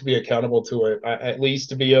 You have to be accountable to it, at least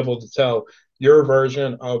to be able to tell your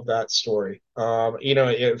version of that story.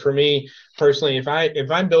 For me personally,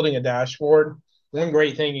 if I'm building a dashboard, one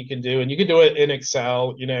great thing you can do, and you can do it in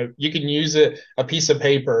Excel, you can use a piece of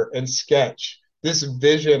paper and sketch this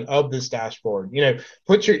vision of this dashboard.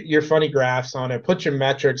 Put your funny graphs on it, put your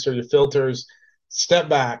metrics or your filters, step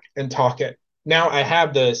back and talk it. Now I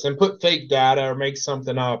have this, and put fake data or make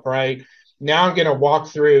something up, right? Now I'm going to walk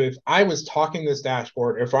through, if I was talking this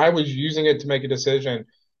dashboard, if I was using it to make a decision,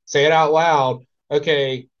 say it out loud.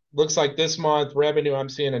 Okay, looks like this month revenue, I'm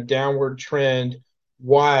seeing a downward trend.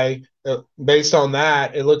 Why? Based on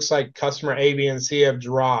that, it looks like customer A, B, and C have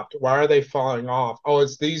dropped. Why are they falling off? Oh,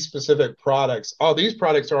 it's these specific products. Oh, these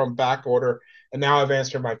products are on back order. And now I've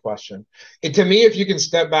answered my question. To me, if you can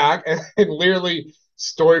step back and literally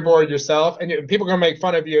storyboard yourself, and people are gonna make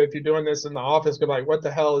fun of you if you're doing this in the office. Be like, "What the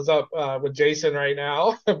hell is up with Jason right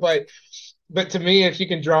now?" but to me, if you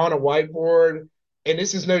can draw on a whiteboard, and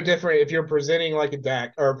this is no different if you're presenting like a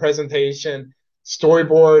deck or a presentation,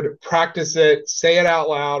 storyboard, practice it, say it out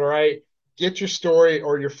loud, right? Get your story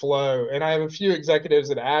or your flow. And I have a few executives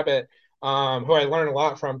at Abbott who I learn a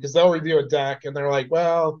lot from, because they'll review a deck and they're like,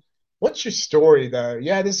 "Well, what's your story though?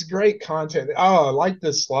 Yeah, this is great content. Oh, I like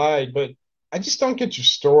this slide, but I just don't get your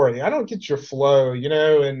story. I don't get your flow,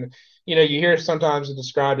 and you hear sometimes it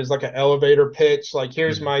described as like an elevator pitch, like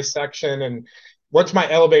here's Mhm. my section and what's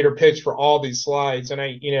my elevator pitch for all these slides.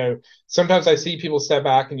 And sometimes I see people step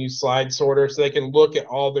back and use slide sorter so they can look at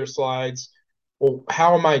all their slides. Well,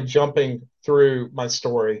 how am I jumping through my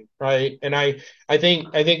story, right? And I think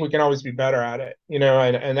we can always be better at it,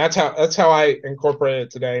 and that's how I incorporate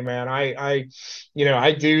it today, man. I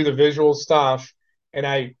do the visual stuff, and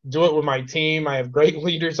I do it with my team. I have great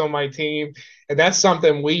leaders on my team, and that's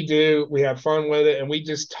something we do. We have fun with it, and we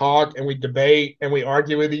just talk and we debate and we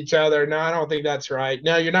argue with each other. No, I don't think that's right.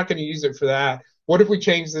 No, you're not going to use it for that. What if we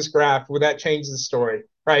change this graph? Would that change the story?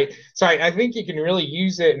 Right. So I think you can really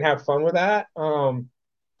use it and have fun with that.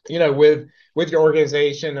 With your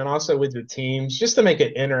organization and also with your teams, just to make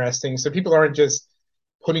it interesting, so people aren't just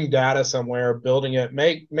putting data somewhere, building it.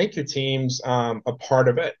 Make your teams a part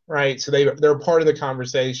of it, right? So they're a part of the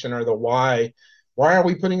conversation, or the why. Why are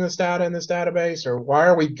we putting this data in this database, or why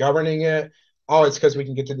are we governing it? Oh, it's because we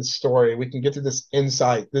can get to this story, we can get to this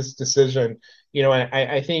insight, this decision. And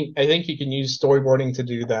I think you can use storyboarding to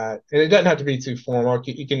do that, and it doesn't have to be too formal.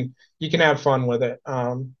 You can have fun with it.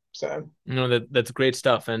 So That's great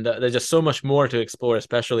stuff, and there's just so much more to explore,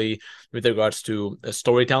 especially with regards to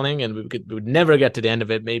storytelling. And we would never get to the end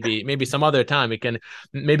of it. Maybe some other time we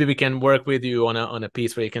can work with you on a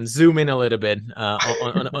piece where you can zoom in a little bit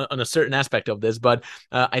on a certain aspect of this. But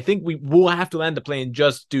I think we will have to land the plane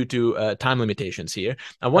just due to time limitations here.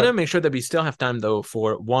 I want to make sure that we still have time though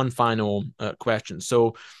for one final question.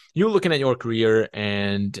 So you looking at your career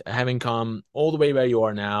and having come all the way where you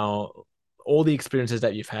are now, all the experiences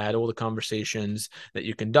that you've had, all the conversations that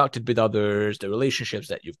you conducted with others, the relationships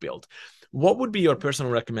that you've built. What would be your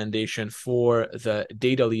personal recommendation for the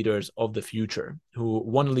data leaders of the future who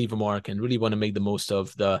want to leave a mark and really want to make the most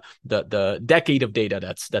of the decade of data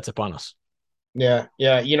that's upon us? yeah.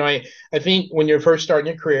 I think when you're first starting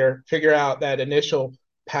your career, figure out that initial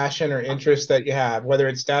passion or interest that you have, whether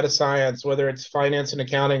it's data science, whether it's finance and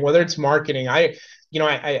accounting, whether it's marketing.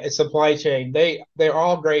 Supply chain. They're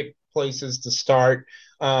all great places to start,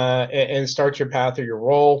 and start your path or your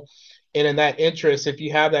role. And in that interest, if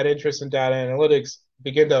you have that interest in data analytics,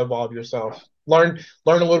 begin to evolve yourself. learn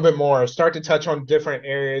a little bit more, start to touch on different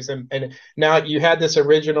areas, and now you had this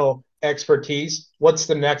original expertise. What's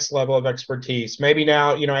the next level of expertise? Maybe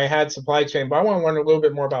now, I had supply chain, but I want to learn a little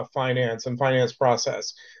bit more about finance and finance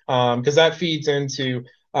process, because that feeds into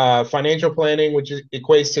financial planning, which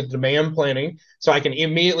equates to demand planning. So I can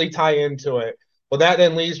immediately tie into it. Well, that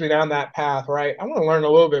then leads me down that path, right? I want to learn a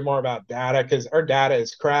little bit more about data because our data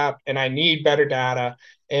is crap and I need better data.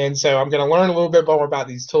 And so I'm going to learn a little bit more about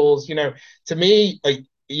these tools. To me, like,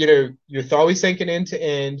 you're always thinking end to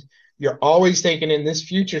end. You're always thinking in this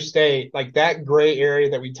future state, like that gray area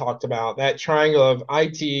that we talked about, that triangle of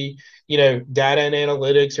IT, data and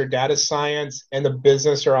analytics or data science and the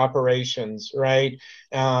business or operations, right?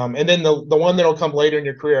 And then the one that'll come later in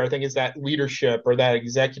your career, I think, is that leadership or that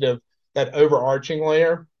executive, that overarching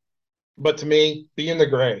layer. But to me, be in the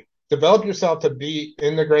gray. Develop yourself to be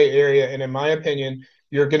in the gray area. And in my opinion,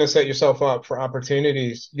 you're going to set yourself up for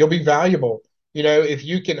opportunities. You'll be valuable. If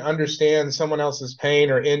you can understand someone else's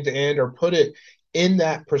pain or end to end or put it in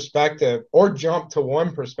that perspective or jump to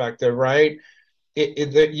one perspective, right?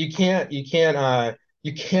 You can't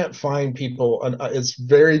find people. It's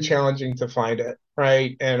very challenging to find it,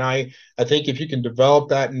 right? And I think if you can develop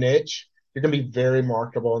that niche, you're going to be very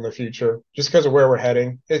marketable in the future just because of where we're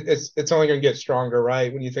heading. It's only going to get stronger,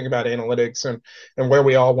 right? When you think about analytics and where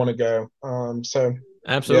we all want to go. So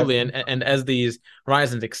yeah, Absolutely. And as these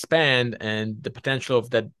horizons expand and the potential of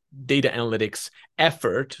that data analytics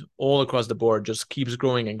effort all across the board just keeps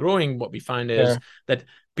growing and growing, what we find is yeah, that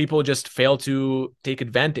people just fail to take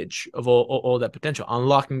advantage of all that potential,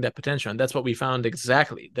 unlocking that potential. And that's what we found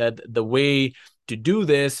exactly, that the way to do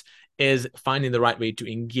this is finding the right way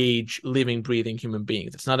to engage living, breathing human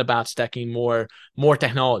beings. It's not about stacking more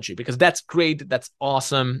technology, because that's great, that's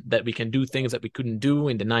awesome that we can do things that we couldn't do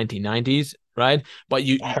in the 1990s, right? But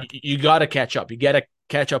you got to catch up. You got to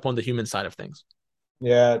catch up on the human side of things.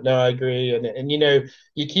 yeah. No, I agree. And you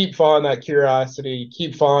keep following that curiosity, you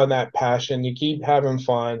keep following that passion, you keep having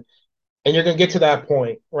fun, and you're going to get to that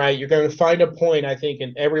point, right? You're going to find a point, I think,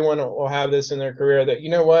 and everyone will have this in their career that, you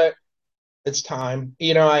know what, it's time.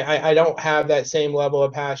 I don't have that same level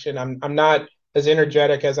of passion. I'm not as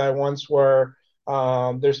energetic as I once were.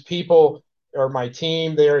 There's people or my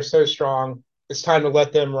team, they are so strong. It's time to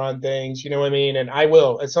let them run things. You know what I mean? And I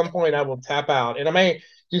will, at some point, I will tap out and I may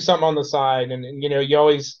do something on the side. And you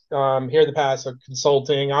always hear the past of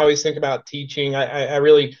consulting. I always think about teaching. I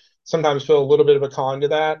really sometimes feel a little bit of a con to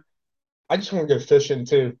that. I just want to go fishing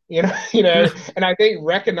too, and I think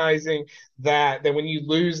recognizing that when you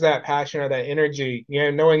lose that passion or that energy,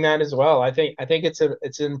 knowing that as well, I think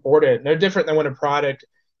it's important. No different than when a product,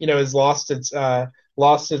 has lost its a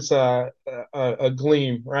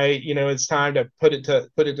gleam, right? It's time to put it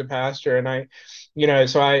to pasture. And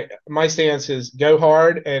my stance is go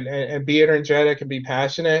hard and be energetic and be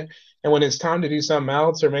passionate. And when it's time to do something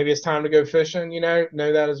else, or maybe it's time to go fishing, know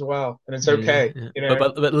that as well. And it's Yeah, okay, yeah.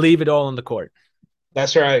 But leave it all on the court.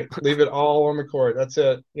 That's right. Leave it all on the court. That's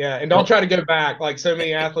it. Yeah. And don't Well, try to go back like so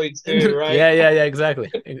many athletes do, right? yeah, exactly.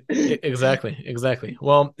 Exactly.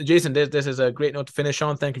 Well, Jason, this is a great note to finish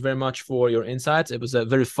on. Thank you very much for your insights. It was a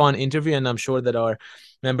very fun interview, and I'm sure that our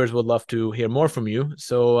members would love to hear more from you.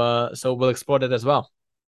 So we'll explore that as well.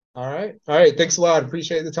 All right. All right. Thanks a lot.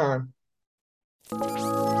 Appreciate the time.